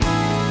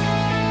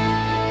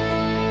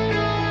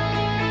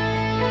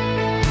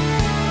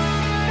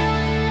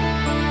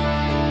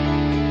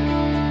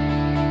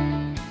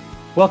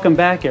Welcome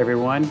back,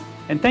 everyone,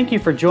 and thank you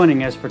for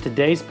joining us for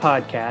today's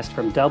podcast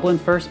from Dublin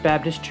First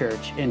Baptist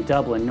Church in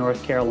Dublin,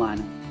 North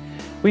Carolina.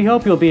 We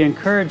hope you'll be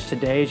encouraged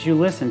today as you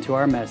listen to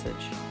our message.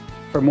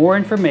 For more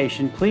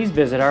information, please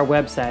visit our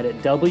website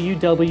at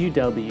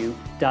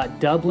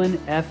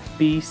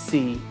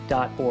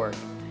www.dublinfbc.org.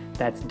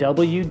 That's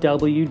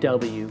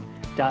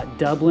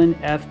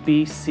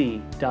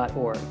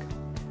www.dublinfbc.org.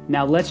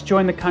 Now let's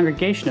join the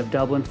congregation of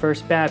Dublin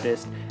First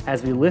Baptist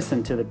as we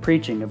listen to the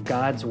preaching of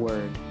God's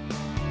Word.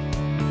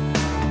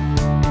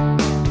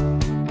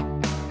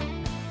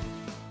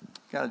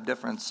 Got a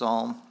different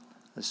psalm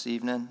this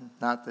evening,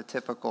 not the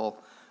typical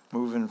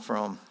moving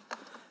from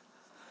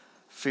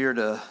fear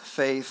to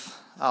faith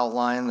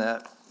outline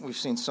that we've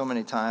seen so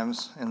many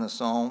times in the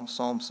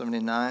Psalm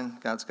 79.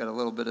 God's got a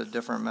little bit of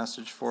different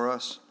message for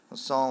us.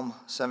 Psalm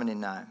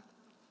 79.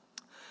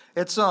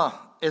 It's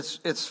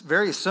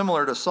very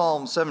similar to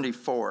Psalm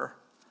 74,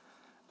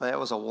 but it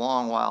was a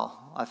long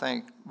while, I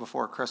think,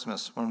 before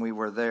Christmas when we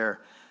were there.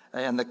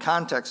 And the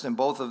context in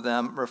both of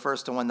them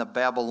refers to when the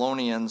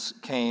Babylonians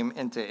came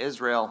into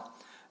Israel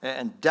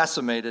and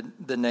decimated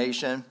the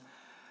nation.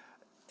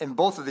 In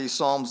both of these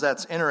psalms,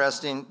 that's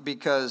interesting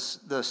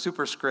because the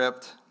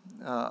superscript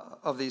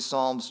of these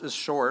psalms is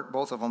short.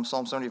 Both of them,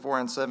 Psalm 74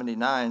 and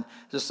 79,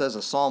 just says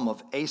a psalm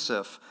of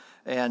Asaph.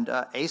 And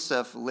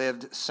Asaph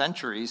lived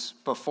centuries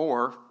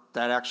before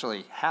that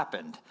actually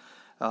happened.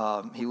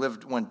 He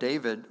lived when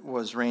David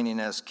was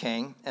reigning as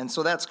king. And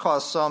so that's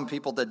caused some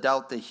people to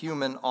doubt the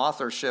human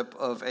authorship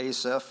of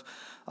Asaph,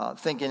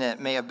 thinking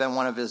it may have been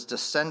one of his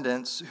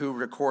descendants who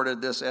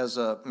recorded this as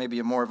maybe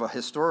more of a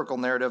historical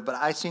narrative. But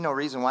I see no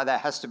reason why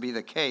that has to be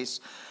the case,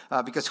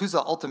 because who's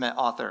the ultimate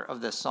author of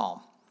this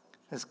psalm?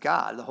 It's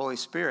God, the Holy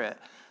Spirit,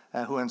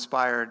 who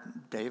inspired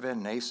David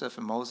and Asaph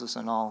and Moses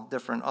and all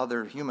different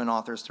other human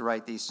authors to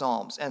write these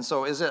psalms. And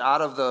so is it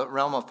out of the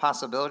realm of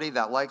possibility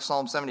that, like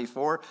Psalm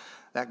 74,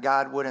 that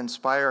God would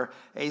inspire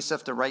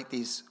Asaph to write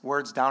these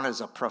words down as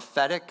a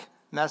prophetic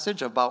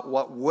message about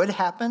what would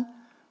happen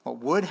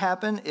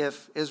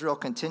if Israel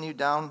continued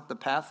down the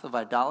path of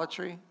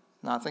idolatry?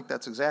 No, I think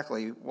that's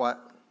exactly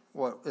what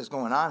is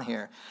going on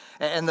here.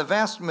 And the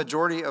vast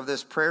majority of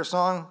this prayer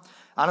song,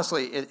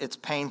 honestly, it's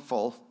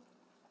painful.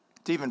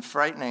 It's even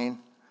frightening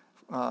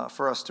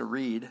for us to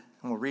read,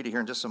 and we'll read it here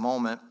in just a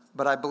moment.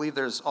 But I believe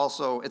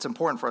it's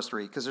important for us to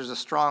read because there's a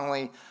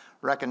strongly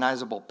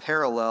recognizable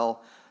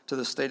parallel to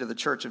the state of the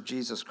Church of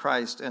Jesus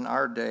Christ in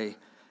our day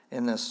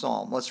in this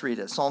psalm. Let's read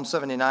it. Psalm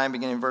 79,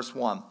 beginning verse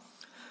 1.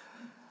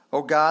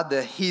 O God,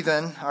 the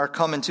heathen are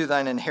come into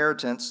thine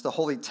inheritance. The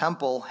holy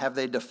temple have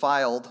they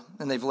defiled,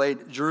 and they've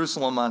laid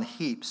Jerusalem on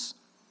heaps.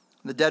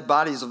 The dead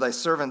bodies of thy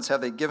servants have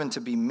they given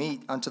to be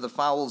meat unto the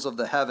fowls of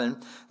the heaven,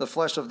 the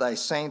flesh of thy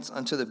saints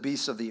unto the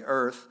beasts of the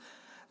earth.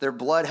 Their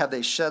blood have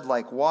they shed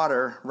like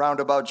water round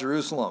about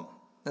Jerusalem,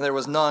 and there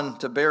was none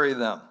to bury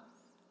them.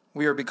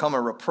 We are become a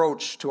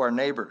reproach to our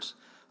neighbors,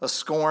 a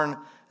scorn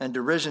and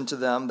derision to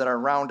them that are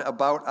round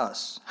about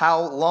us. How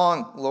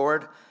long,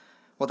 Lord?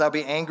 Wilt thou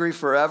be angry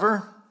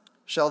forever?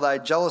 Shall thy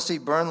jealousy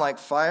burn like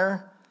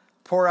fire?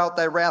 Pour out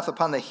thy wrath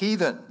upon the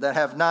heathen that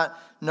have not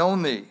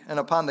known thee, and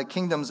upon the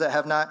kingdoms that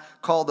have not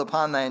called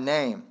upon thy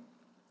name.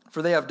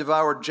 For they have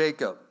devoured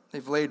Jacob.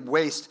 They've laid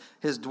waste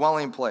his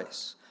dwelling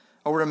place.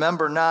 O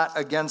remember not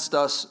against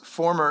us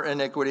former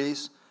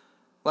iniquities.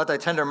 Let thy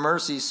tender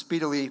mercies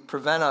speedily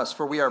prevent us,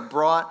 for we are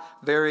brought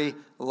very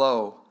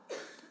low.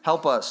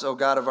 Help us, O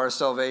God of our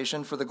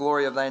salvation, for the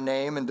glory of thy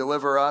name, and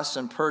deliver us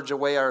and purge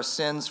away our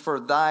sins for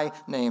thy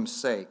name's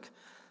sake.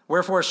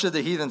 Wherefore should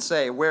the heathen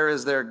say, where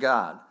is their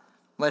God?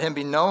 Let him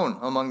be known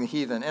among the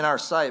heathen in our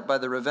sight by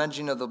the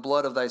revenging of the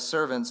blood of thy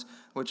servants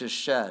which is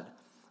shed.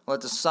 Let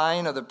the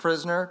sign of the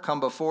prisoner come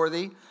before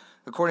thee.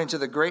 According to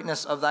the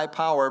greatness of thy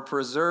power,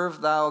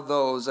 preserve thou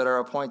those that are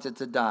appointed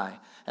to die,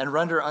 and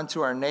render unto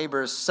our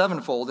neighbors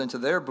sevenfold into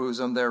their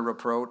bosom their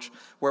reproach,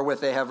 wherewith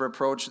they have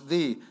reproached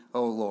thee,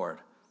 O Lord.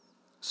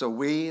 So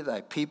we, thy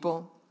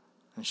people,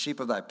 and sheep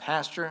of thy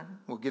pasture,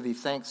 will give thee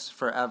thanks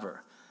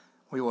forever.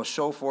 We will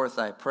show forth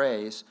thy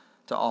praise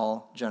to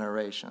all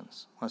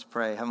generations. Let's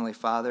pray. Heavenly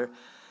Father,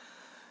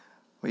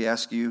 we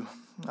ask you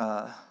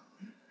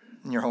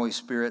in your Holy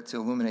Spirit to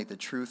illuminate the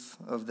truth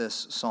of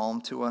this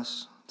psalm to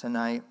us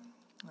tonight.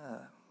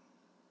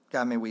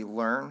 God, may we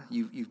learn.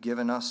 You've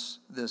given us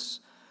this,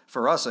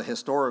 for us, a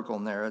historical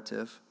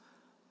narrative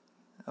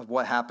of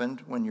what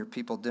happened when your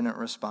people didn't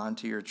respond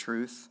to your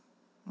truth.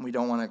 We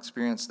don't want to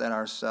experience that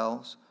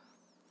ourselves.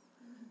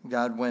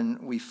 God,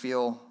 when we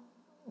feel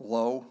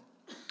low,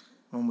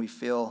 when we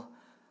feel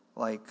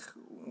like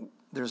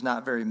there's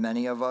not very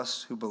many of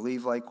us who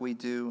believe like we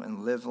do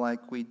and live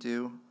like we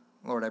do,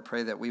 Lord, I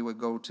pray that we would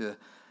go to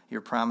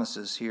your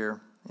promises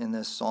here in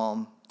this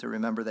psalm to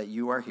remember that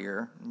you are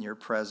here and you're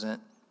present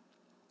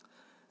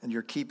and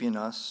you're keeping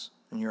us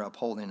and you're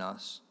upholding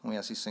us. And we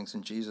ask these things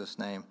in Jesus'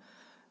 name.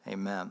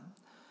 Amen.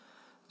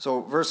 So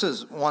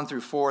verses 1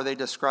 through 4, they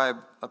describe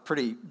a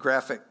pretty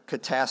graphic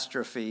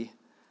catastrophe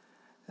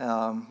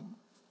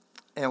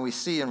And we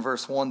see in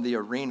verse 1 the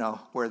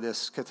arena where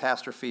this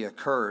catastrophe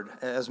occurred.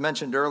 As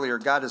mentioned earlier,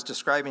 God is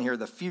describing here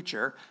the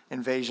future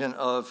invasion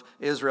of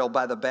Israel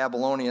by the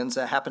Babylonians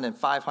that happened in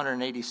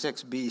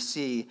 586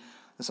 BC.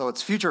 And so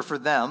it's future for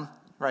them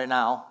right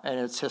now, and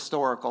it's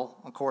historical,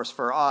 of course,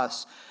 for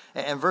us.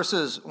 And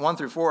verses 1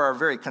 through 4 are a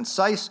very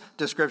concise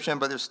description,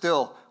 but they're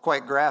still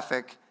quite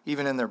graphic,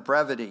 even in their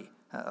brevity.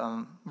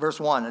 Verse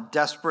 1, a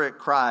desperate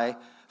cry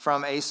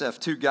from Asaph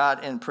to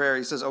God in prayer.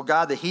 He says, "O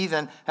God, the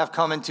heathen have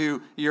come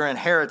into your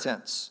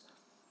inheritance."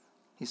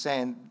 He's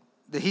saying,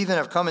 the heathen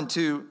have come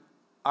into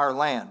our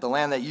land, the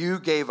land that you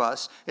gave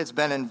us. It's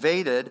been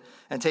invaded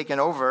and taken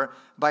over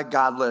by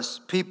godless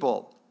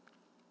people.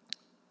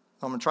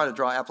 I'm going to try to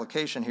draw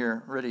application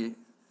here, really,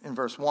 in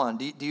verse 1.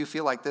 Do you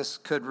feel like this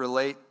could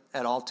relate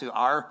at all to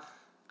our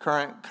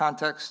current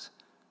context?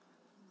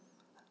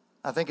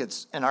 I think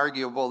it's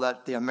inarguable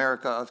that the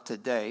America of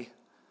today,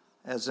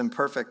 as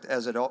imperfect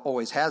as it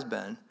always has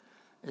been,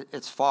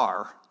 it's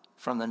far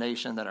from the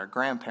nation that our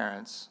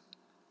grandparents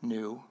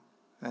knew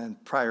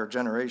and prior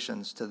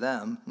generations to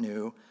them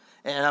knew.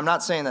 And I'm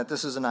not saying that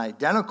this is an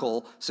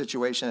identical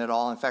situation at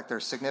all. In fact,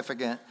 there's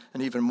significant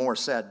and even more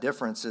sad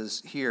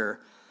differences here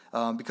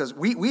because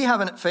we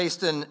haven't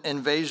faced an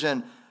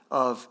invasion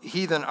of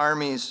heathen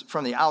armies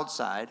from the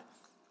outside.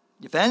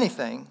 If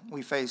anything,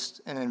 we faced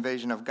an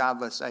invasion of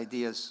godless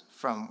ideas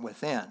from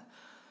within.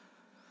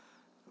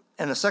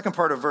 And the second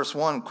part of verse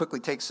 1 quickly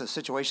takes the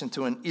situation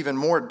to an even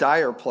more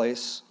dire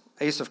place.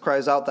 Asaph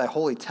cries out, "Thy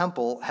holy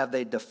temple have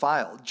they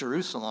defiled."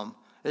 Jerusalem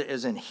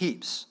is in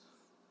heaps.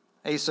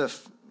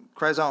 Asaph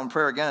cries out in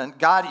prayer again,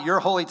 "God, your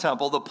holy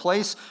temple, the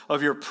place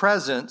of your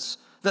presence,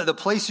 the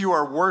place you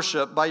are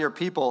worshipped by your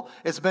people,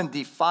 it's been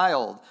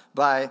defiled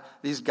by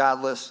these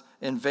godless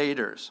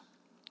invaders."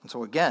 And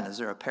so again, is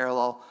there a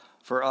parallel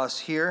for us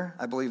here?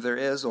 I believe there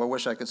is, though I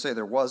wish I could say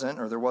there wasn't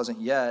or there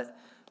wasn't yet.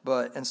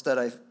 But instead,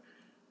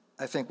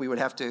 I think we would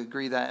have to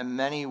agree that in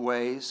many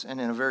ways, and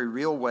in a very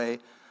real way,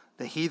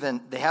 the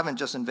heathen, they haven't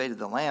just invaded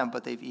the land,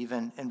 but they've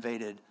even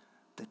invaded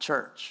the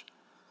church.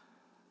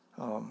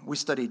 We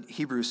studied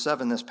Hebrews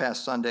 7 this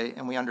past Sunday,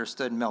 and we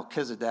understood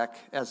Melchizedek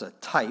as a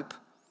type,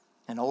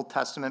 an Old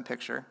Testament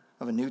picture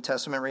of a New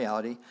Testament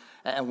reality.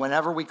 And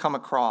whenever we come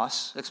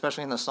across,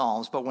 especially in the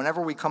Psalms, but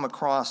whenever we come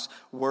across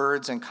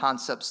words and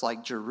concepts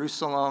like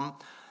Jerusalem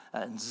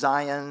and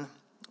Zion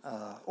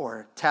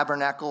or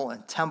tabernacle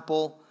and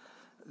temple,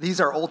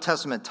 these are Old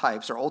Testament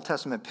types or Old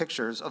Testament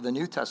pictures of the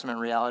New Testament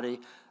reality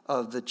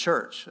of the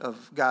church,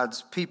 of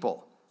God's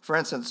people. For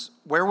instance,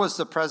 where was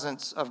the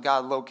presence of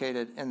God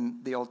located in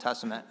the Old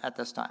Testament at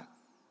this time?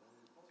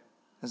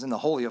 It was in the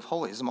Holy of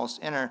Holies, the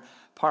most inner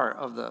part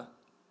of the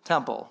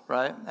temple,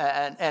 right?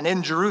 And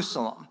in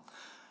Jerusalem.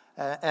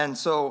 And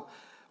so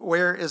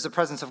where is the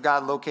presence of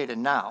God located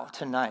now,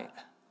 tonight?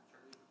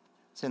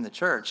 It's in the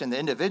church, in the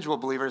individual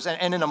believers,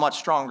 and in a much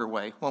stronger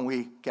way when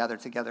we gather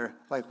together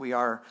like we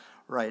are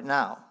right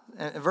now.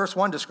 And verse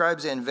 1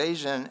 describes the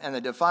invasion and the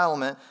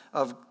defilement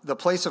of the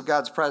place of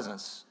God's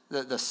presence,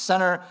 the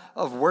center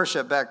of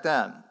worship back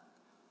then.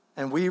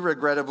 And we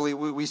regrettably,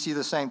 we see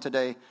the same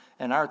today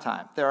in our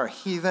time. There are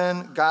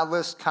heathen,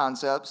 godless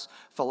concepts,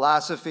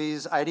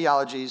 philosophies,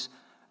 ideologies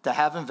that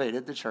have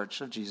invaded the church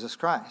of Jesus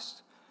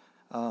Christ.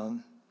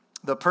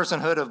 The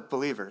personhood of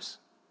believers,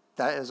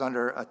 that is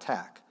under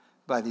attack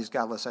by these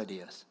godless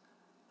ideas.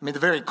 I mean, the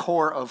very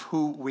core of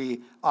who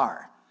we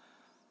are.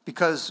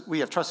 Because we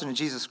have trusted in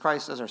Jesus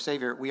Christ as our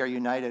Savior, we are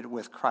united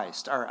with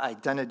Christ. Our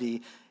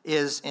identity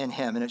is in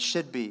Him, and it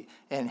should be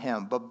in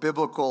Him. But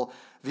biblical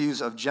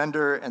views of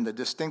gender and the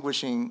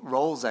distinguishing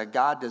roles that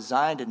God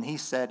designed, and He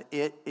said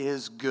it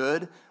is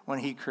good when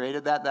He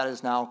created that, that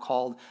is now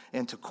called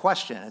into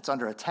question. It's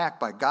under attack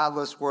by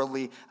godless,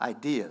 worldly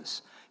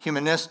ideas.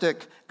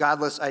 Humanistic,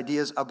 godless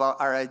ideas about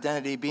our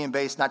identity being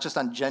based not just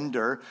on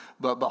gender,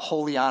 but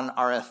wholly on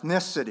our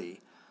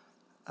ethnicity.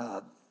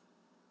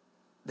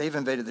 They've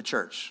invaded the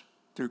church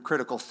through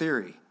critical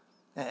theory.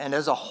 And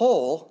as a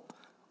whole,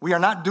 we are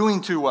not doing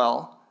too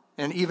well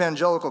in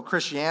evangelical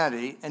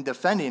Christianity in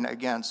defending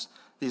against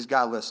these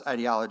godless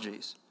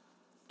ideologies.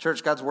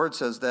 Church, God's word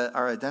says that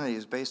our identity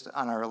is based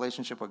on our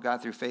relationship with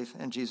God through faith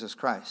in Jesus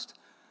Christ.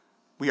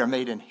 We are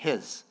made in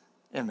His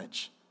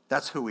image.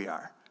 That's who we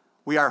are.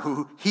 We are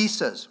who He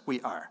says we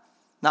are,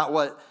 not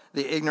what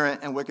the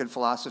ignorant and wicked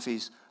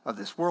philosophies of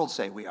this world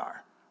say we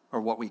are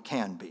or what we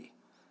can be.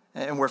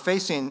 And we're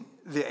facing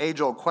the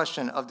age-old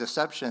question of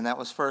deception that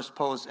was first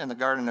posed in the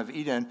Garden of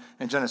Eden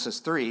in Genesis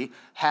 3.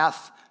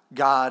 Hath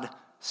God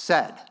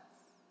said?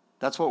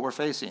 That's what we're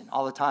facing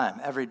all the time,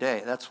 every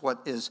day. That's what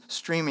is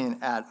streaming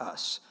at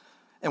us.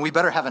 And we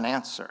better have an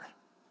answer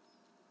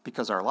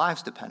because our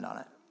lives depend on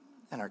it.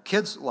 And our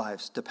kids'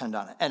 lives depend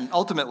on it. And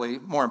ultimately,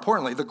 more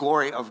importantly, the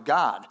glory of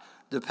God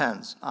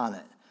depends on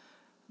it.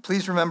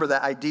 Please remember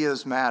that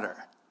ideas matter.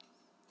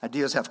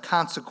 Ideas have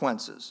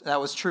consequences. That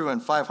was true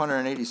in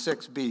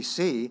 586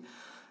 BC,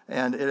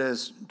 and it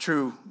is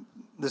true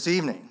this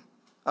evening.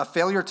 A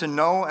failure to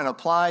know and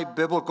apply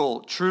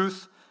biblical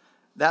truth,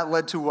 that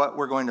led to what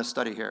we're going to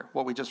study here,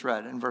 what we just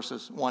read in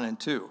verses 1 and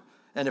 2.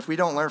 And if we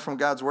don't learn from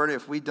God's word,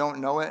 if we don't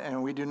know it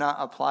and we do not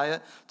apply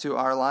it to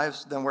our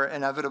lives, then we're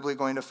inevitably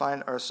going to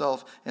find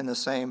ourselves in the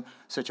same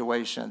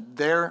situation.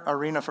 Their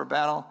arena for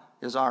battle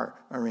is our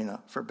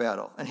arena for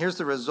battle. And here's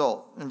the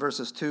result in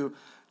verses 2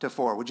 to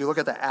 4. Would you look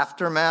at the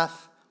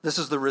aftermath? This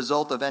is the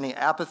result of any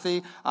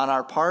apathy on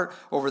our part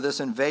over this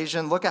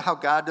invasion. Look at how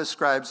God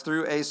describes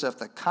through Asaph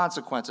the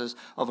consequences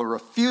of a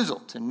refusal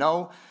to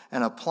know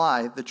and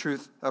apply the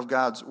truth of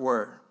God's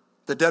word.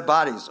 The dead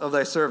bodies of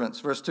thy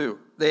servants, verse 2,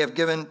 they have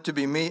given to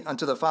be meat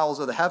unto the fowls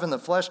of the heaven, the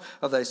flesh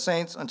of thy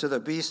saints unto the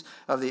beasts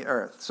of the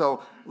earth.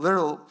 So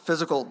literal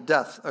physical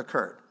death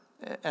occurred,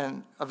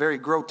 and a very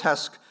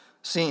grotesque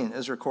scene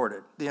is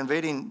recorded. The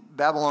invading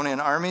Babylonian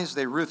armies,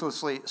 they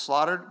ruthlessly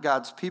slaughtered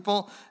God's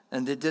people,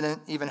 and they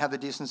didn't even have the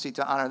decency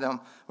to honor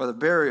them with a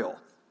burial.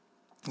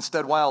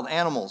 Instead, wild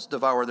animals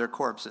devoured their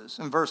corpses.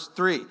 In verse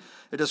 3,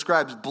 it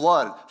describes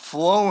blood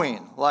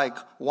flowing like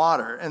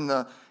water in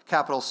the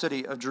capital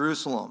city of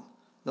Jerusalem,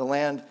 the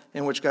land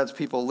in which God's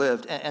people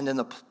lived, and in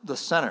the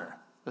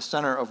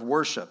center of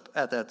worship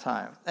at that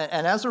time.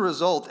 And as a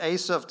result,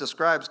 Asaph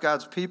describes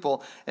God's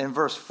people in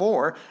verse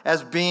 4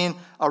 as being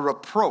a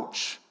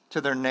reproach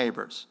to their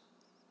neighbors.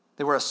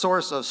 They were a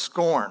source of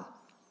scorn,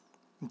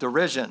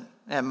 derision,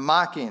 and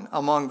mocking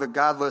among the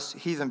godless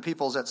heathen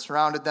peoples that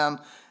surrounded them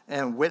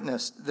and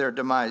witnessed their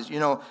demise. You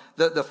know,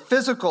 the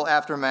physical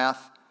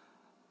aftermath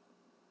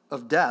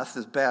of death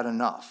is bad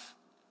enough,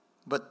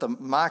 but the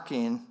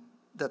mocking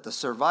that the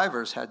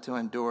survivors had to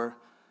endure,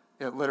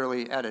 it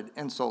literally added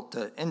insult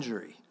to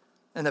injury.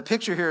 And the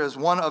picture here is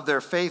one of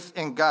their faith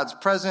in God's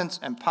presence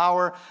and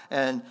power,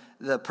 and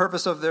the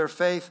purpose of their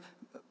faith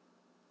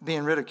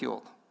being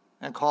ridiculed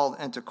and called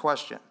into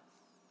question.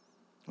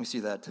 We see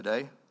that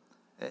today.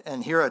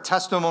 And here a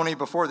testimony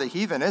before the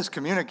heathen is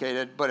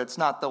communicated, but it's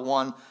not the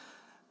one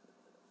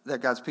that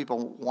God's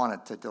people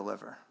wanted to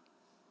deliver.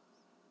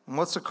 And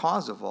what's the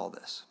cause of all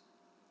this?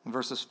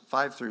 Verses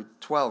 5 through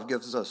 12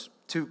 gives us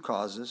two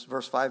causes.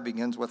 Verse 5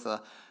 begins with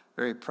a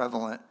very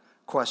prevalent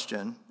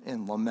question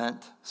in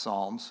lament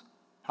psalms.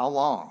 How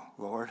long,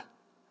 Lord?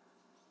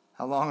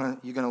 How long are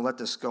you going to let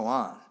this go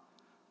on?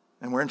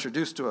 And we're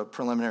introduced to a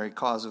preliminary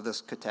cause of this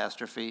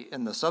catastrophe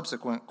in the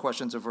subsequent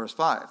questions of verse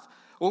 5.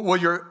 Will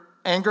your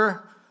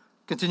anger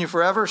continue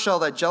forever? Shall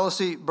thy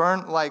jealousy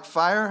burn like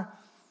fire?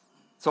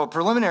 So a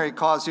preliminary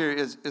cause here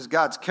is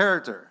God's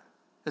character.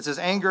 It's his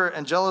anger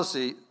and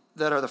jealousy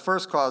that are the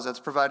first cause that's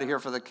provided here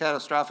for the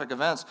catastrophic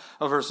events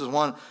of verses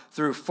 1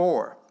 through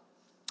 4.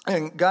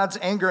 And God's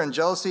anger and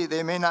jealousy,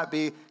 they may not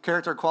be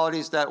character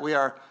qualities that we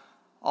are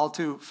all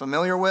too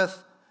familiar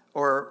with,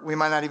 or we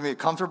might not even be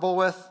comfortable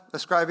with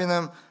ascribing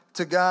them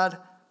to God,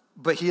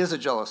 but he is a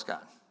jealous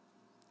God.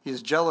 He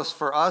is jealous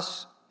for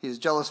us. He is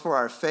jealous for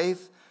our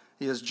faith.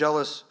 He is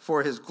jealous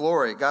for his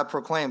glory. God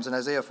proclaims in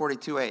Isaiah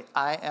 42:8,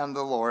 I am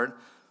the Lord,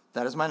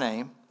 that is my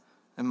name,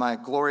 and my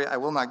glory I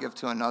will not give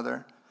to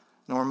another,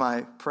 nor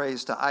my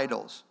praise to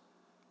idols.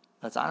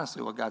 That's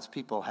honestly what God's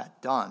people had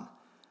done.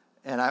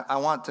 And I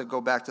want to go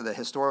back to the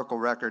historical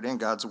record in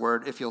God's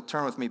word. If you'll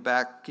turn with me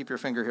back, keep your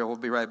finger here, we'll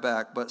be right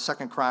back. But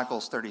 2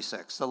 Chronicles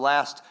 36, the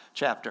last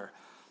chapter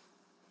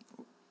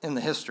in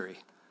the history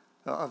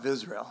of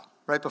Israel,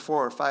 right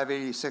before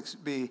 586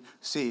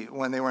 BC,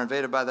 when they were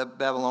invaded by the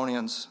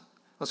Babylonians.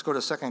 Let's go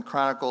to 2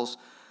 Chronicles,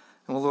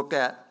 and we'll look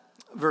at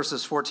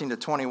verses 14 to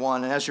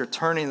 21. And as you're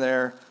turning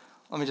there,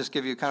 let me just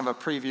give you kind of a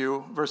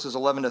preview. Verses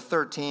 11 to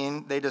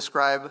 13, they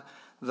describe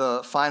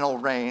the final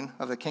reign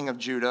of the king of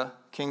Judah,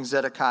 King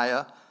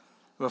Zedekiah,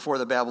 before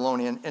the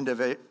Babylonian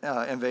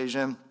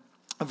invasion.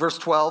 Verse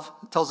 12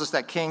 tells us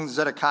that King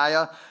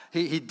Zedekiah,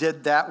 he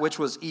did that which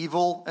was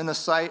evil in the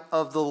sight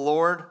of the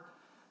Lord.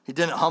 He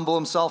didn't humble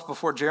himself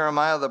before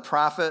Jeremiah the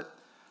prophet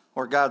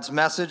or God's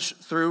message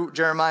through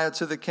Jeremiah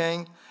to the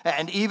king.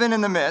 And even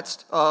in the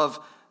midst of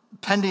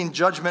pending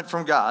judgment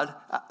from God,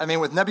 I mean,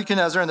 with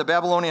Nebuchadnezzar and the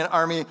Babylonian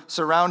army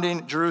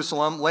surrounding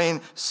Jerusalem, laying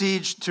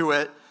siege to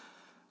it,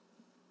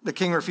 the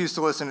king refused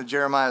to listen to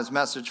Jeremiah's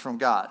message from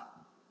God,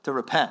 to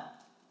repent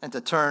and to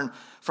turn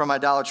from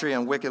idolatry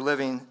and wicked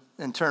living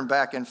and turn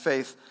back in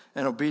faith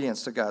and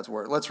obedience to God's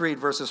word. Let's read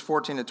verses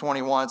 14 to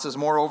 21. It says,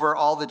 moreover,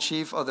 all the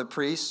chief of the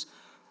priests,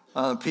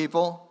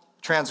 people,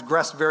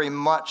 transgressed very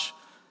much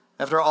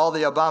after all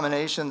the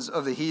abominations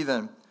of the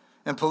heathen,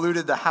 and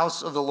polluted the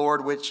house of the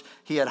Lord which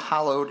he had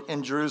hallowed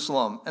in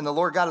Jerusalem. And the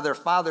Lord God of their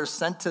fathers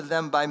sent to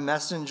them by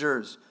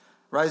messengers,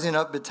 rising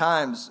up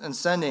betimes and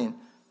sending,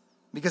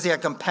 because he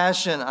had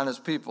compassion on his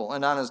people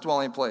and on his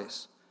dwelling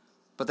place.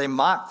 But they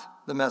mocked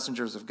the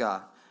messengers of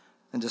God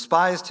and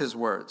despised his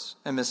words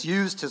and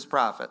misused his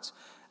prophets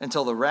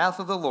until the wrath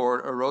of the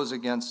Lord arose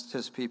against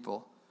his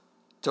people,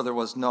 till there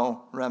was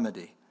no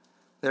remedy.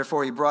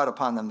 Therefore he brought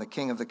upon them the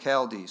king of the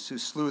Chaldees, who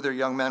slew their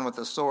young men with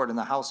the sword in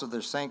the house of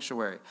their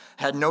sanctuary,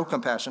 had no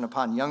compassion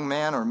upon young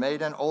man or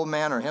maiden, old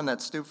man or him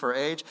that stooped for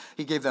age.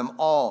 He gave them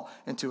all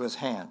into his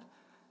hand.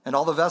 And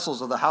all the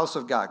vessels of the house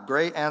of God,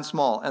 great and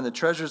small, and the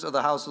treasures of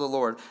the house of the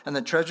Lord, and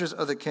the treasures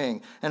of the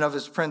king and of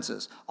his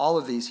princes, all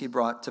of these he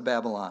brought to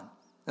Babylon.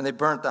 And they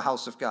burnt the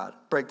house of God,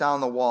 brake down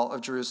the wall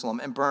of Jerusalem,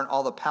 and burnt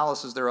all the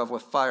palaces thereof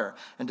with fire,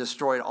 and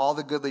destroyed all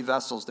the goodly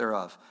vessels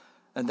thereof.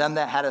 And them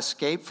that had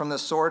escaped from the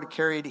sword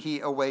carried he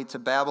away to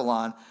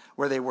Babylon,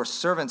 where they were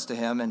servants to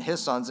him and his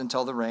sons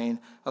until the reign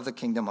of the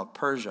kingdom of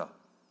Persia.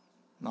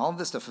 And all of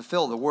this to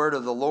fulfill the word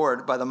of the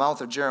Lord by the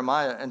mouth of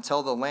Jeremiah,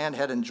 until the land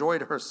had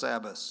enjoyed her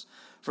Sabbaths.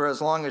 For as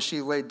long as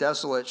she lay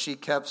desolate, she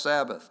kept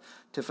Sabbath,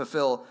 to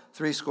fulfill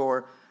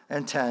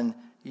 70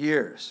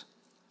 years.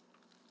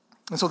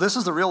 And so this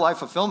is the real life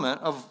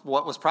fulfillment of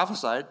what was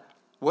prophesied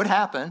would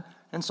happen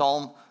in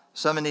Psalm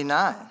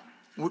 79.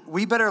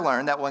 We better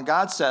learn that when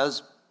God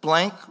says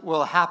blank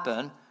will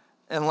happen,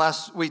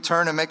 unless we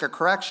turn and make a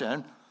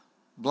correction,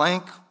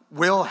 blank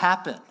will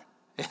happen.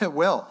 It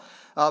will.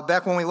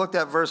 Back when we looked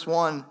at verse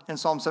 1 in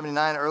Psalm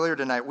 79 earlier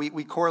tonight,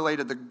 we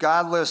correlated the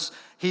godless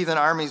heathen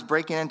armies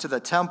breaking into the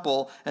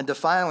temple and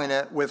defiling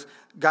it with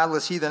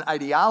godless heathen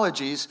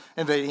ideologies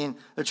invading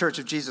the church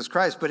of Jesus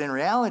Christ. But in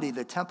reality,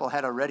 the temple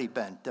had already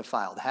been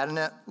defiled, hadn't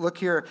it? Look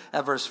here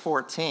at verse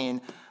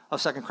 14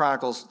 of 2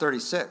 Chronicles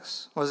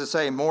 36. What does it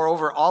say?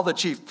 Moreover, all the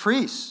chief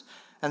priests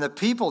and the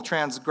people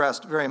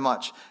transgressed very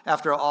much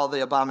after all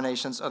the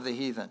abominations of the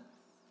heathen,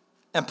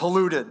 and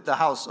polluted the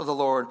house of the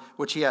Lord,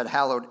 which he had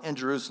hallowed in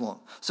Jerusalem.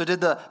 So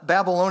did the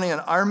Babylonian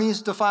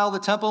armies defile the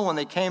temple when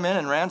they came in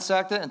and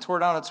ransacked it and tore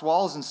down its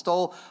walls and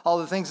stole all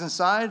the things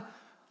inside?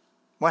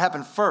 What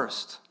happened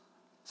first?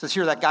 It says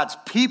here that God's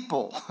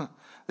people,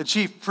 the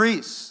chief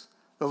priests,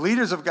 the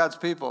leaders of God's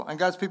people, and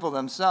God's people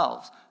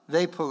themselves,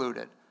 they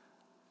polluted.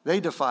 They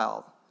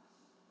defiled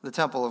the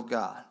temple of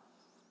God.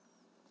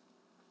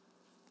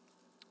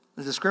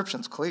 The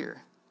description's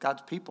clear.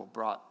 God's people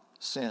brought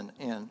sin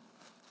in.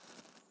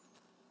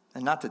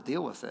 And not to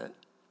deal with it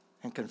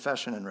in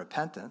confession and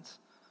repentance,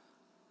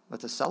 but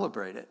to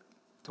celebrate it,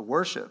 to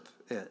worship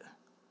it.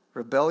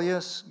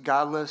 Rebellious,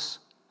 godless,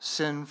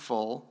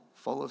 sinful,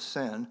 full of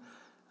sin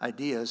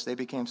ideas, they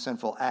became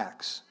sinful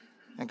acts.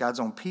 And God's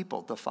own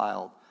people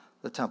defiled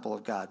the temple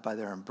of God by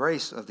their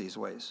embrace of these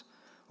ways.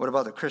 What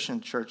about the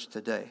Christian church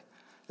today?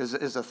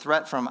 Is a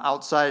threat from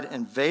outside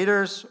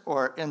invaders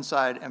or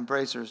inside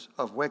embracers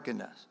of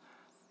wickedness?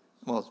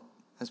 Well,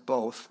 it's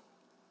both.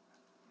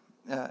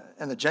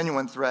 And the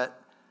genuine threat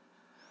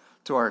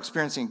to our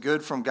experiencing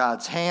good from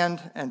God's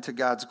hand and to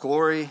God's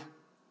glory,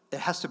 it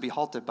has to be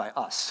halted by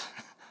us.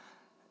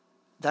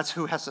 That's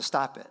who has to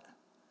stop it.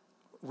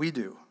 We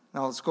do.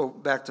 Now let's go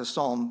back to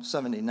Psalm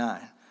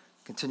 79.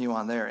 Continue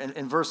on there.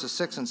 In verses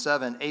 6 and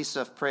 7,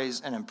 Asaph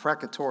prays an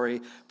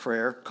imprecatory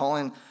prayer,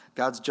 calling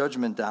God's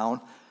judgment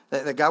down,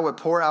 that God would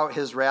pour out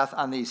his wrath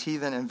on these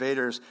heathen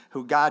invaders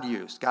who God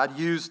used. God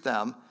used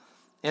them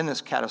in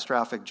this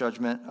catastrophic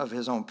judgment of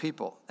his own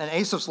people. And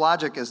Asaph's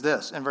logic is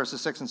this in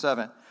verses 6 and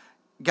 7.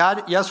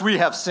 God, yes, we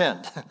have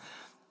sinned.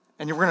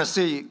 And you're going to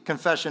see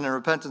confession and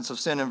repentance of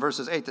sin in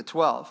verses 8 to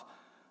 12.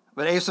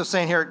 But Asaph's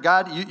saying here,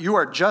 God, you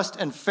are just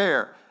and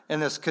fair in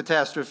this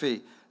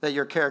catastrophe that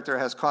your character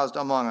has caused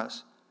among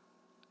us.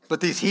 But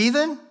these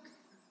heathen,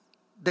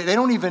 they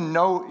don't even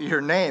know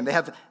your name. They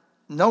have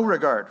no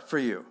regard for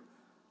you.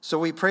 So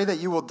we pray that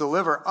you will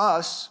deliver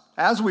us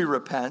as we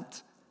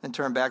repent and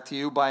turn back to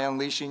you by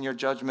unleashing your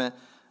judgment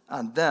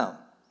on them.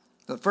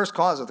 The first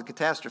cause of the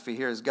catastrophe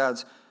here is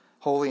God's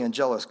holy and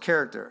jealous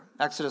character.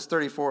 Exodus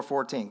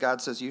 34:14,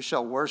 God says, you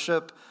shall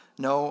worship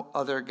no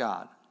other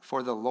God.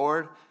 For the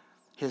Lord,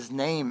 his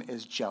name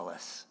is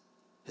jealous.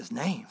 His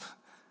name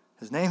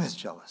is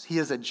jealous. He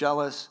is a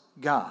jealous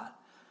God.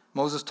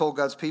 Moses told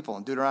God's people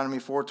in Deuteronomy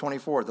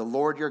 4:24, the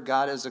Lord your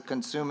God is a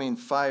consuming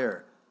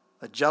fire,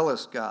 a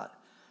jealous God.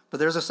 But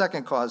there's a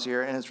second cause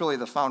here, and it's really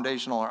the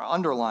foundational or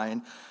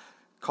underlying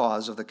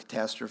cause of the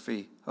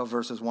catastrophe of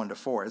verses 1 to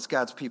 4. It's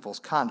God's people's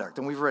conduct,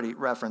 and we've already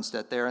referenced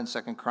it there in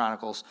 2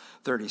 Chronicles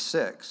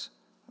 36.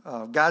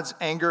 God's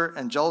anger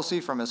and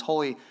jealousy from his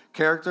holy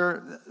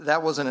character,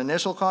 that was an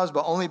initial cause,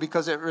 but only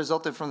because it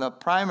resulted from the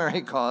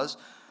primary cause,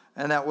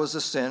 and that was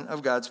the sin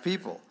of God's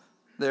people.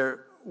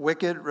 Their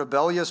wicked,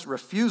 rebellious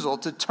refusal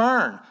to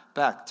turn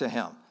back to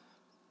him.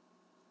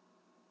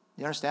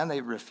 You understand?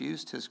 They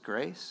refused his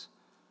grace.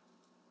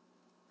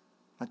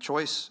 A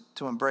choice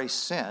to embrace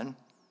sin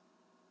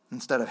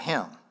instead of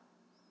him.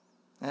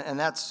 And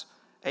that's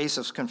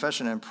Asaph's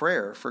confession and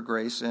prayer for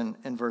grace in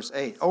verse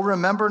 8. Oh,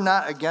 remember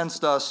not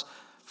against us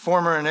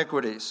former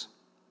iniquities,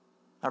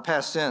 our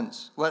past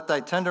sins. Let thy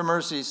tender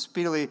mercies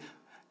speedily,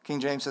 King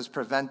James says,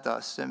 prevent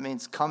us. It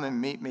means come and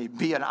meet me.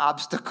 Be an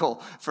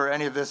obstacle for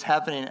any of this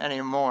happening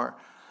anymore.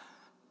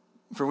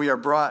 For we are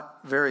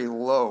brought very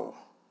low.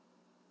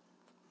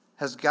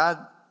 Has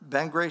God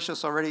been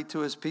gracious already to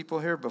his people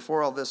here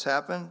before all this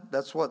happened?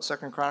 That's what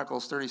 2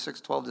 Chronicles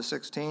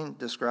 36:12-16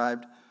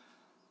 described.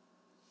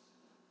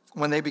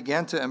 When they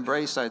began to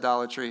embrace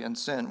idolatry and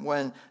sin,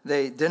 when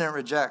they didn't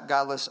reject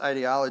godless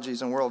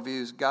ideologies and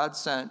worldviews, God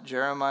sent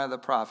Jeremiah the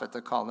prophet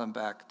to call them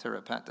back to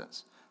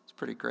repentance. It's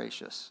pretty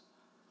gracious.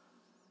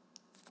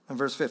 And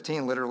verse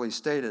 15 literally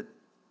stated,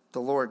 the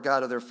Lord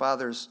God of their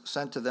fathers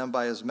sent to them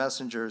by his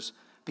messengers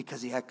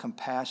because he had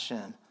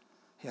compassion.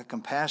 He had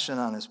compassion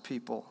on his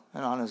people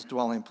and on his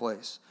dwelling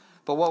place.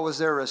 But what was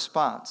their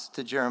response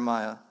to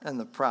Jeremiah and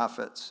the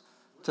prophets,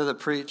 to the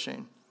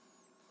preaching?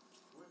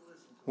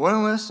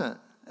 Wouldn't listen.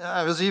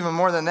 It was even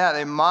more than that.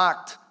 They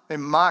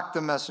mocked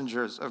the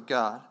messengers of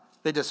God.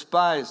 They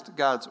despised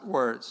God's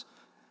words.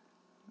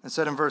 It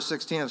said in verse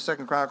 16 of 2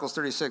 Chronicles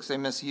 36, they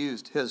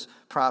misused his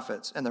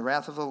prophets, and the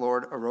wrath of the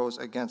Lord arose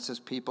against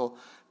his people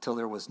till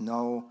there was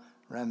no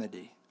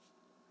remedy.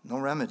 No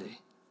remedy.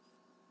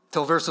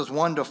 Till verses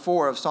 1 to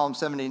 4 of Psalm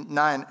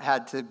 79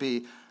 had to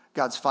be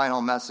God's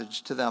final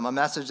message to them, a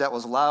message that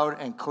was loud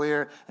and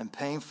clear and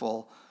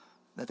painful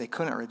that they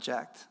couldn't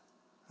reject.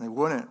 They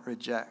wouldn't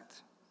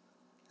reject.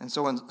 And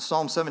so in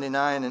Psalm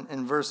 79,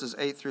 in verses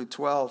 8 through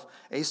 12,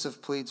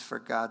 Asaph pleads for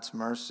God's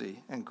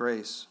mercy and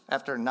grace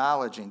after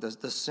acknowledging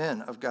the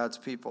sin of God's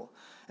people.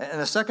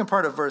 And the second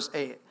part of verse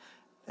 8, it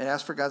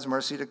asks for God's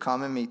mercy to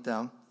come and meet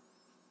them.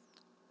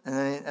 And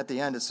then at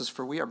the end, it says,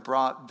 for we are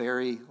brought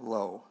very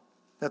low.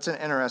 That's an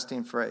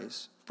interesting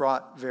phrase,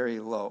 brought very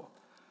low.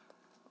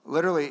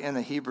 Literally in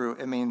the Hebrew,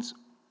 it means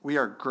we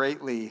are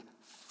greatly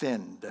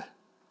thinned.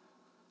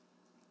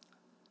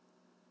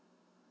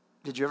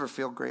 Did you ever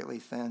feel greatly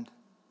thinned?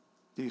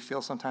 Do you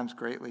feel sometimes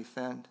greatly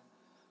thinned?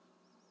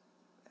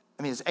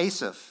 I mean, it's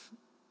Asaph.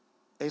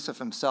 Asaph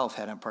himself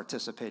hadn't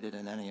participated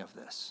in any of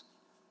this.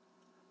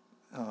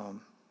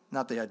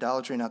 Not the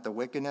idolatry, not the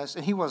wickedness.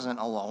 And he wasn't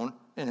alone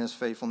in his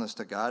faithfulness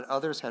to God.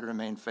 Others had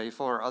remained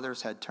faithful, or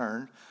others had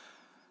turned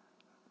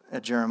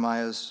at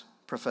Jeremiah's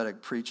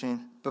prophetic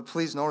preaching. But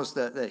please notice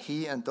that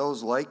he and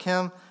those like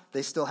him,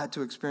 they still had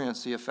to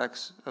experience the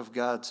effects of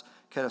God's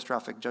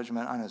catastrophic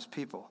judgment on his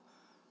people.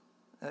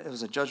 It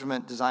was a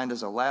judgment designed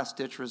as a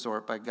last-ditch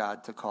resort by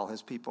God to call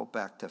his people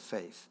back to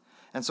faith.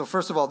 And so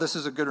first of all, this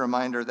is a good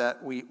reminder that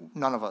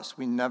none of us,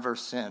 we never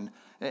sin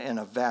in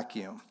a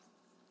vacuum.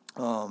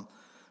 When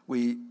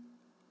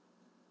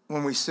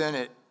we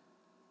sin,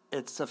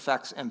 its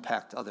effects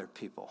impact other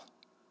people.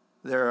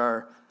 There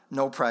are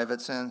no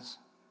private sins.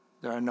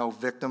 There are no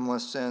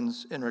victimless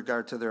sins in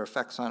regard to their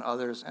effects on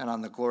others and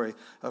on the glory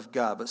of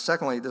God. But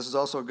secondly, this is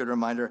also a good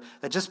reminder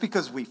that just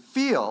because we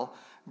feel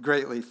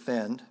greatly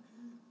thinned,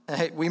 and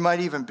hey, we might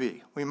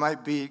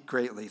be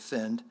greatly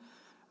thinned.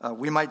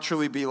 We might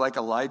truly be like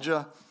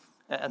Elijah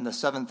and the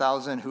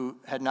 7,000 who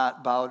had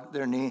not bowed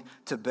their knee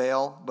to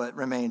Baal but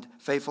remained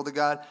faithful to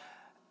God.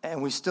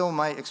 And we still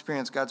might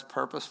experience God's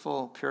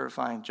purposeful,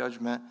 purifying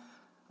judgment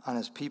on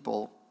his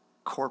people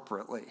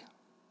corporately,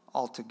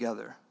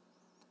 altogether.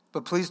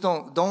 But please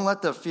don't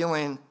let the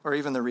feeling or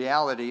even the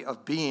reality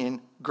of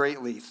being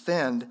greatly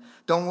thinned,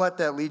 don't let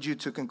that lead you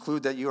to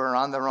conclude that you are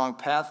on the wrong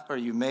path or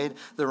you made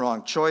the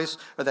wrong choice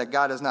or that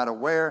God is not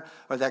aware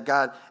or that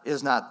God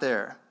is not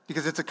there.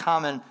 Because it's a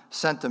common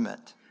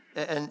sentiment.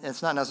 And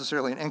it's not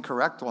necessarily an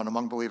incorrect one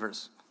among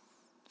believers.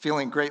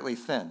 Feeling greatly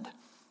thinned.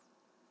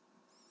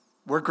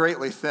 We're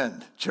greatly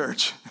thinned,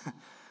 church.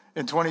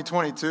 In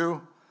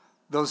 2022,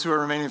 those who are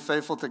remaining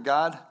faithful to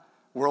God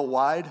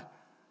worldwide,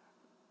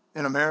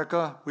 in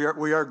America,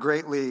 we are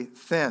greatly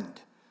thinned.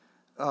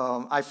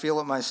 I feel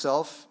it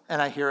myself,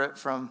 and I hear it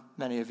from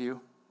many of you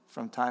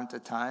from time to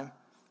time.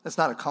 It's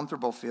not a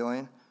comfortable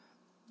feeling.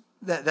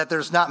 That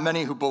there's not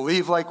many who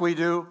believe like we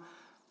do.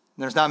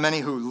 There's not many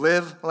who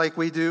live like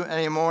we do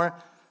anymore.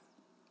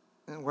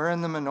 We're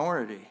in the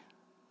minority.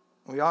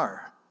 We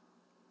are.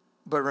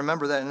 But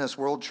remember that in this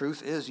world,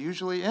 truth is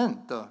usually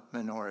in the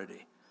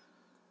minority.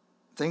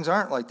 Things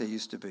aren't like they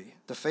used to be.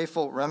 The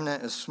faithful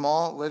remnant is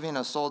small. Living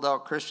a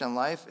sold-out Christian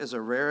life is a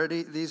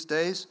rarity these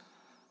days.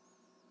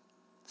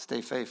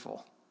 Stay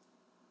faithful.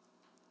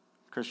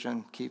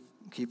 Christian,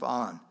 keep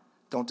on.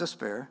 Don't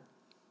despair.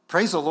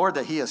 Praise the Lord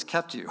that he has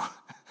kept you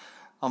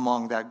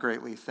among that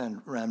greatly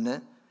thin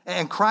remnant.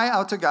 And cry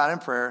out to God in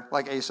prayer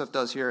like Asaph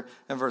does here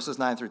in verses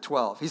 9 through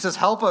 12. He says,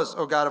 help us,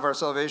 O God of our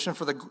salvation,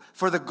 for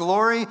the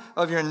glory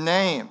of your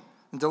name.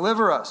 And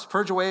deliver us,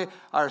 purge away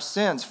our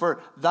sins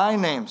for thy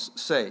name's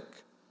sake.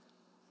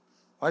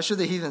 Why should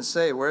the heathen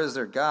say, where is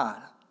their God?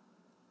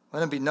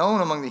 Let him be known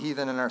among the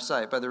heathen in our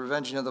sight by the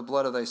revenging of the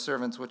blood of thy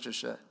servants which is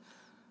shed.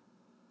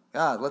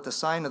 God, let the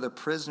sign of the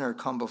prisoner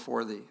come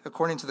before thee.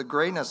 According to the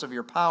greatness of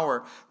your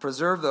power,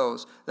 preserve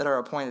those that are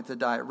appointed to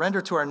die.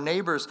 Render to our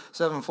neighbors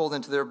sevenfold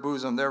into their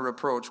bosom their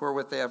reproach,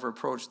 wherewith they have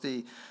reproached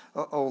thee,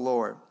 O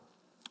Lord.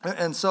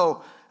 And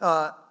so,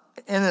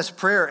 in this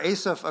prayer,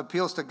 Asaph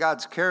appeals to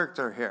God's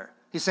character here.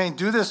 He's saying,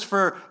 do this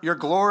for your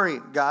glory,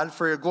 God,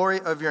 for your glory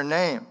of your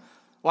name.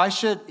 Why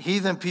should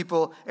heathen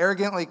people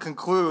arrogantly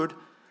conclude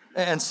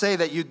and say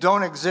that you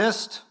don't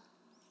exist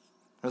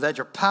or that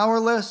you're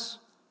powerless?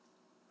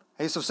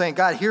 Asaph saying,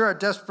 God, hear our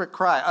desperate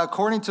cry.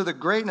 According to the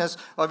greatness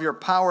of your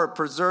power,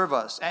 preserve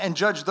us and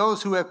judge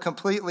those who have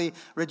completely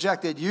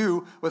rejected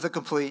you with a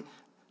complete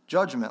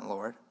judgment,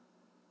 Lord.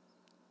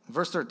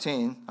 Verse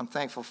 13, I'm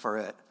thankful for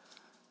it.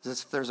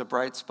 There's a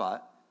bright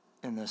spot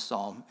in this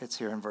psalm. It's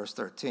here in verse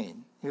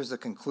 13. Here's the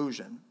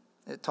conclusion.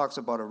 It talks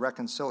about a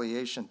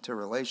reconciliation to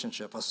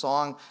relationship. A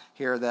song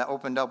here that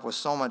opened up with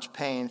so much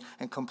pain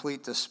and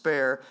complete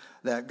despair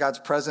that God's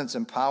presence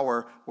and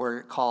power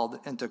were called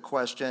into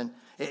question.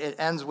 It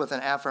ends with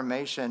an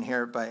affirmation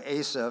here by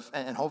Asaph,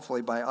 and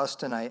hopefully by us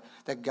tonight,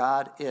 that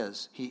God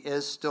is. He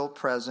is still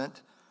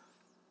present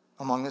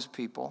among his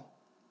people.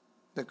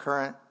 The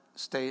current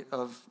state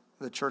of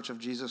the Church of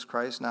Jesus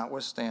Christ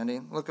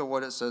notwithstanding. Look at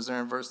what it says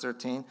there in verse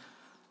 13.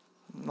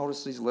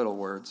 Notice these little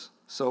words.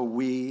 So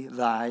we,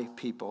 thy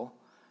people,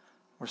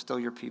 we're still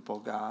your people,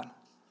 God,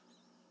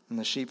 and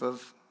the sheep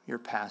of your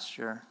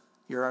pasture.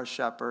 You're our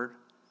shepherd.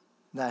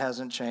 That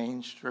hasn't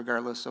changed,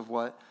 regardless of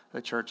what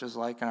the church is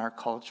like and our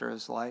culture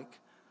is like.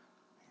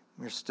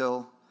 You're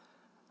still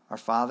our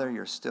Father.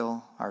 You're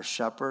still our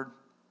shepherd.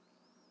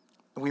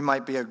 We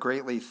might be a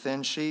greatly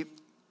thin sheep.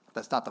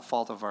 That's not the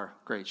fault of our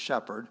great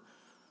shepherd.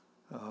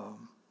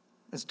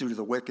 It's due to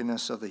the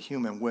wickedness of the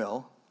human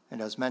will.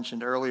 And as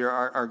mentioned earlier,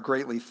 our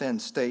greatly thin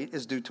state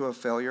is due to a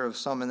failure of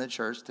some in the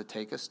church to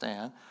take a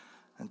stand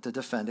and to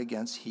defend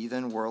against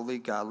heathen, worldly,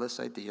 godless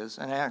ideas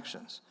and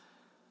actions.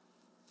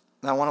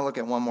 Now I want to look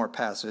at one more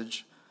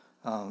passage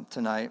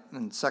tonight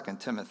in 2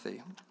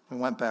 Timothy. We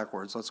went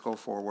backwards. Let's go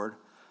forward.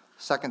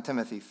 2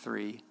 Timothy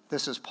 3.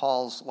 This is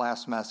Paul's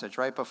last message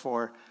right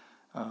before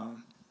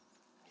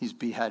he's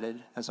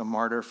beheaded as a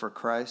martyr for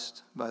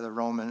Christ by the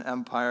Roman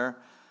Empire.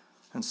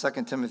 In 2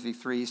 Timothy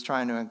 3, he's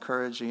trying to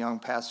encourage a young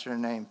pastor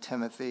named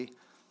Timothy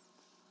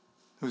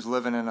who's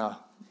living in a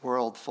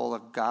world full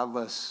of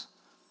godless,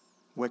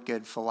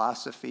 wicked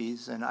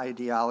philosophies and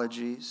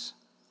ideologies,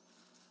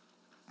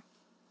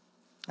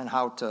 and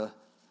how to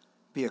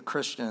be a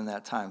Christian in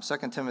that time. 2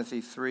 Timothy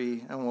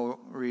 3, and we'll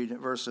read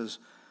verses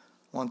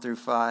 1 through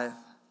 5. It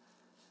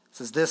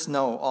says, "This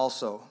know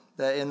also,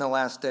 that in the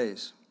last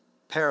days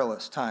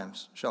perilous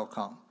times shall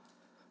come.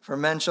 For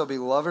men shall be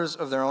lovers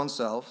of their own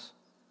selves,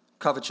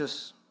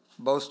 covetous,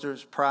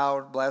 boasters,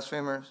 proud,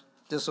 blasphemers,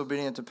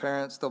 disobedient to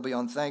parents. They'll be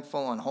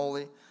unthankful,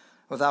 unholy,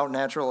 without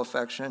natural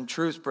affection,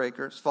 truce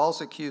breakers, false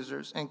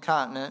accusers,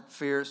 incontinent,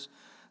 fierce.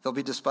 They'll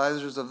be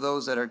despisers of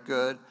those that are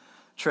good,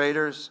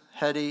 traitors,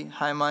 heady,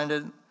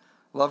 high-minded,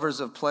 lovers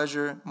of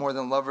pleasure more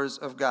than lovers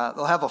of God.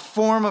 They'll have a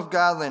form of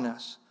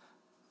godliness,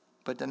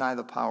 but deny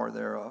the power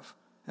thereof.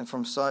 And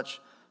from such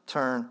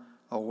turn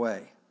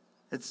away."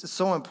 It's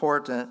so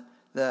important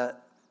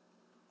that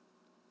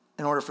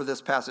in order for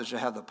this passage to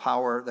have the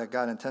power that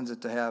God intends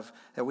it to have,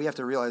 that we have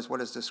to realize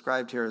what is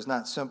described here is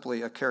not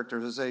simply a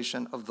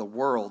characterization of the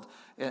world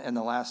in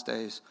the last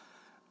days.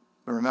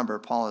 But remember,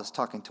 Paul is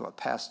talking to a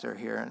pastor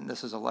here, and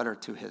this is a letter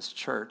to his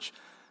church.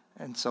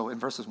 And so in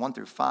verses 1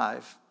 through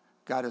 5,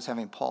 God is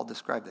having Paul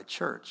describe the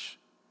church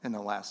in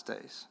the last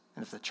days.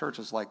 And if the church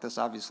is like this,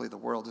 obviously the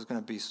world is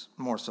going to be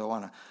more so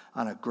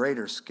on a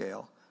greater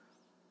scale.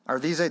 Are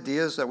these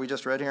ideas that we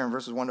just read here in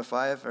verses 1 to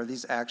 5, are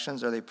these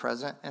actions, are they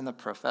present in the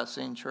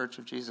professing church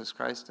of Jesus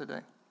Christ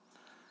today?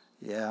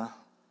 Yeah.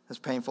 As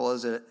painful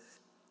as it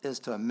is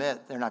to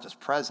admit, they're not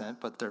just present,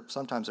 but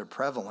sometimes they're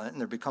prevalent,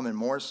 and they're becoming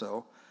more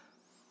so.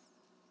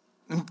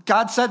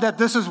 God said that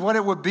this is what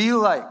it would be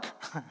like.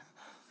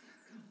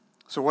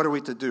 So what are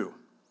we to do?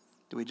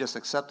 Do we just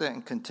accept it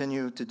and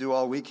continue to do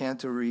all we can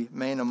to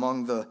remain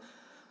among the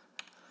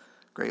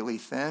greatly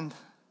thinned?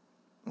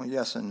 Well,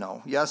 yes and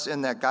no. Yes,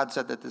 in that God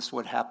said that this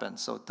would happen,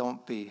 so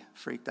don't be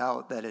freaked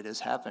out that it is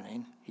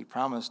happening. He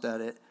promised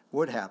that it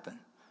would happen.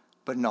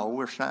 But no,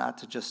 we're not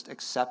to just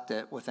accept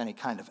it with any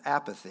kind of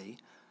apathy.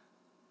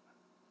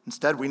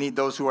 Instead, we need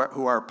those who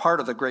are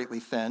part of the greatly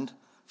thinned.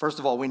 First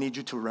of all, we need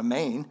you to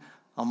remain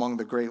among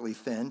the greatly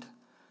thinned,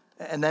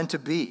 and then to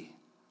be.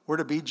 We're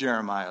to be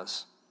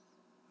Jeremiahs,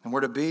 and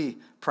we're to be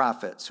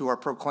prophets who are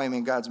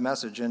proclaiming God's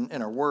message in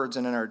our words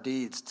and in our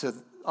deeds to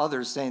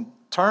others, saying,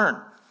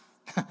 turn.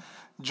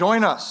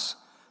 Join us.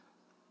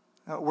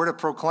 We're to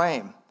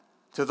proclaim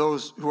to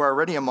those who are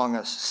already among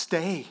us,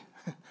 stay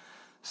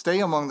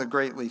among the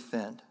greatly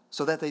thinned,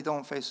 so that they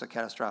don't face the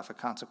catastrophic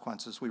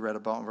consequences we read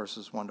about in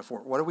verses 1 to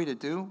 4. What are we to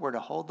do? We're to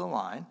hold the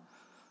line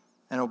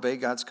and obey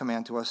God's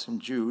command to us in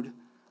Jude,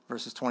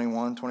 verses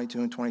 21,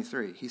 22, and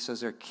 23. He says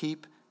there,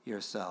 keep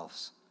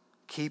yourselves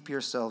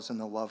in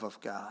the love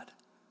of God,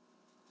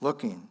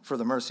 looking for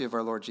the mercy of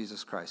our Lord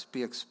Jesus Christ.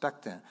 Be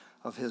expectant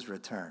of his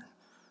return.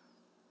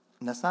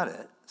 And that's not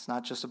it. It's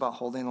not just about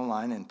holding the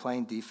line and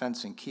playing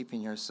defense and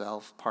keeping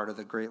yourself part of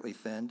the greatly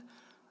thinned.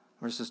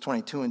 Verses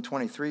 22 and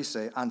 23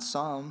 say, on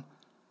some,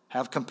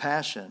 have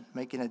compassion,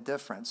 making a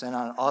difference. And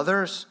on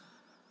others,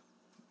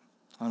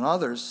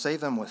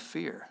 save them with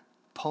fear,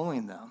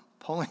 pulling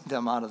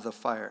them out of the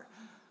fire,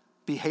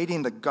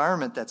 behating the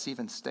garment that's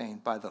even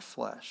stained by the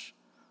flesh.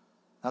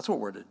 That's what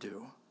we're to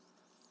do.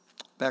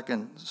 Back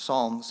in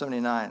Psalm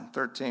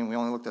 79:13, we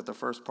only looked at the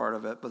first part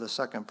of it, but the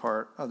second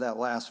part of that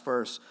last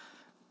verse,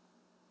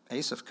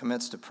 Asaph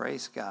commits to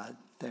praise God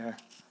there.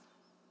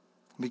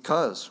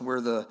 Because we're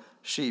the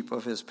sheep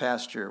of his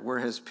pasture, we're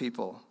his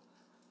people,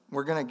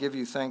 we're going to give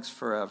you thanks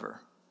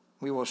forever.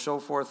 We will show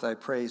forth thy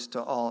praise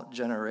to all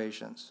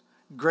generations.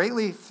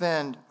 Greatly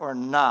thinned or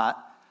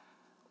not,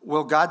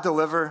 will God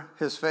deliver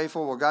his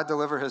faithful? Will God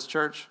deliver his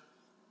church?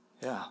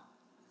 Yeah,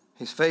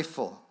 he's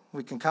faithful.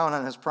 We can count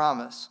on his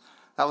promise.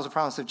 That was a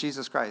promise of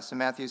Jesus Christ in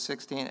Matthew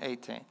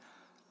 16:18.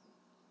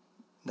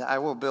 That I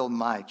will build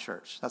my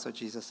church. That's what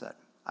Jesus said.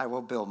 I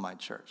will build my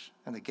church,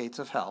 and the gates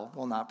of hell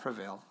will not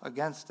prevail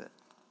against it.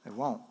 It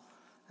won't.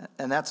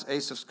 And that's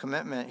Asaph's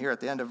commitment here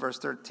at the end of verse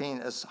 13.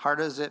 As hard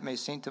as it may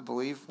seem to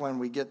believe, when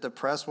we get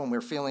depressed, when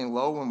we're feeling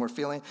low, when we're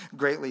feeling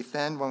greatly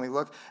thinned, when we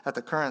look at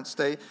the current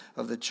state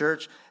of the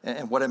church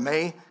and what it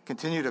may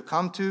continue to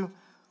come to,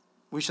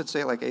 we should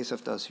say like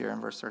Asaph does here in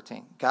verse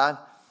 13. God,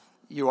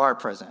 you are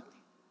present,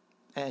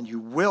 and you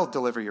will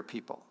deliver your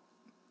people.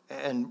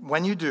 And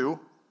when you do,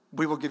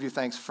 we will give you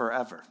thanks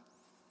forever.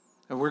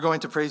 And we're going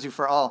to praise you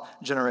for all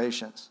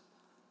generations.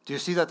 Do you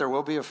see that there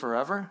will be a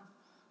forever?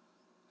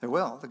 There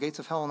will. The gates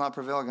of hell will not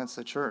prevail against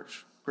the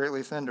church,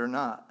 greatly thinned or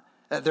not.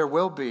 There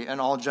will be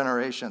in all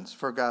generations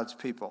for God's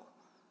people.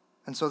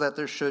 And so that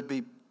there should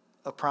be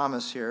a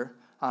promise here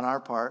on our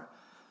part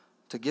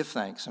to give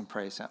thanks and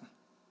praise him,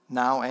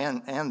 now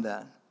and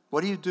then.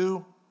 What do you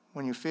do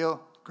when you feel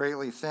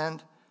greatly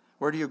thinned?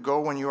 Where do you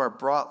go when you are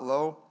brought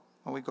low?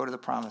 Well, we go to the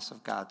promise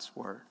of God's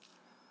word.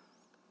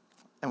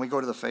 And we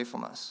go to the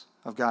faithfulness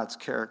of God's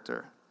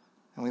character.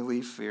 And we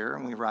leave fear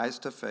and we rise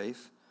to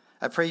faith.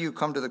 I pray you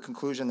come to the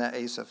conclusion that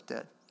Asaph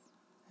did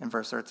in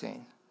verse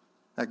 13,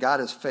 that God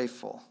is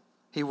faithful.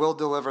 He will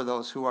deliver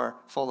those who are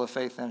full of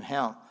faith in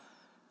him.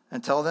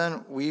 Until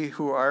then, we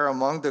who are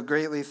among the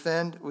greatly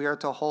thinned, we are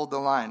to hold the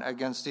line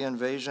against the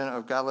invasion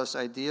of godless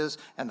ideas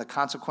and the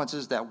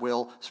consequences that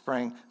will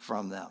spring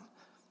from them.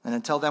 And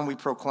until then, we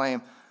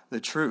proclaim the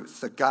truth,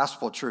 the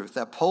gospel truth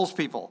that pulls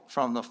people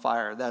from the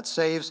fire, that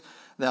saves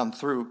them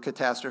through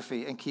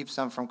catastrophe and keeps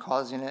them from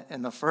causing it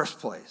in the first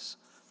place.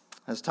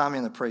 As Tommy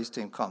and the praise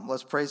team come,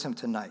 let's praise him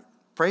tonight.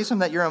 Praise him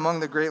that you're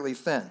among the greatly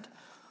thinned.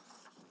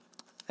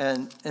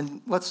 And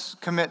let's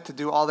commit to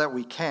do all that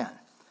we can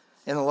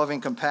in the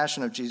loving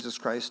compassion of Jesus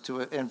Christ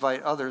to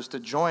invite others to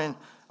join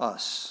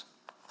us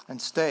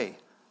and stay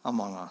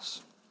among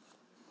us.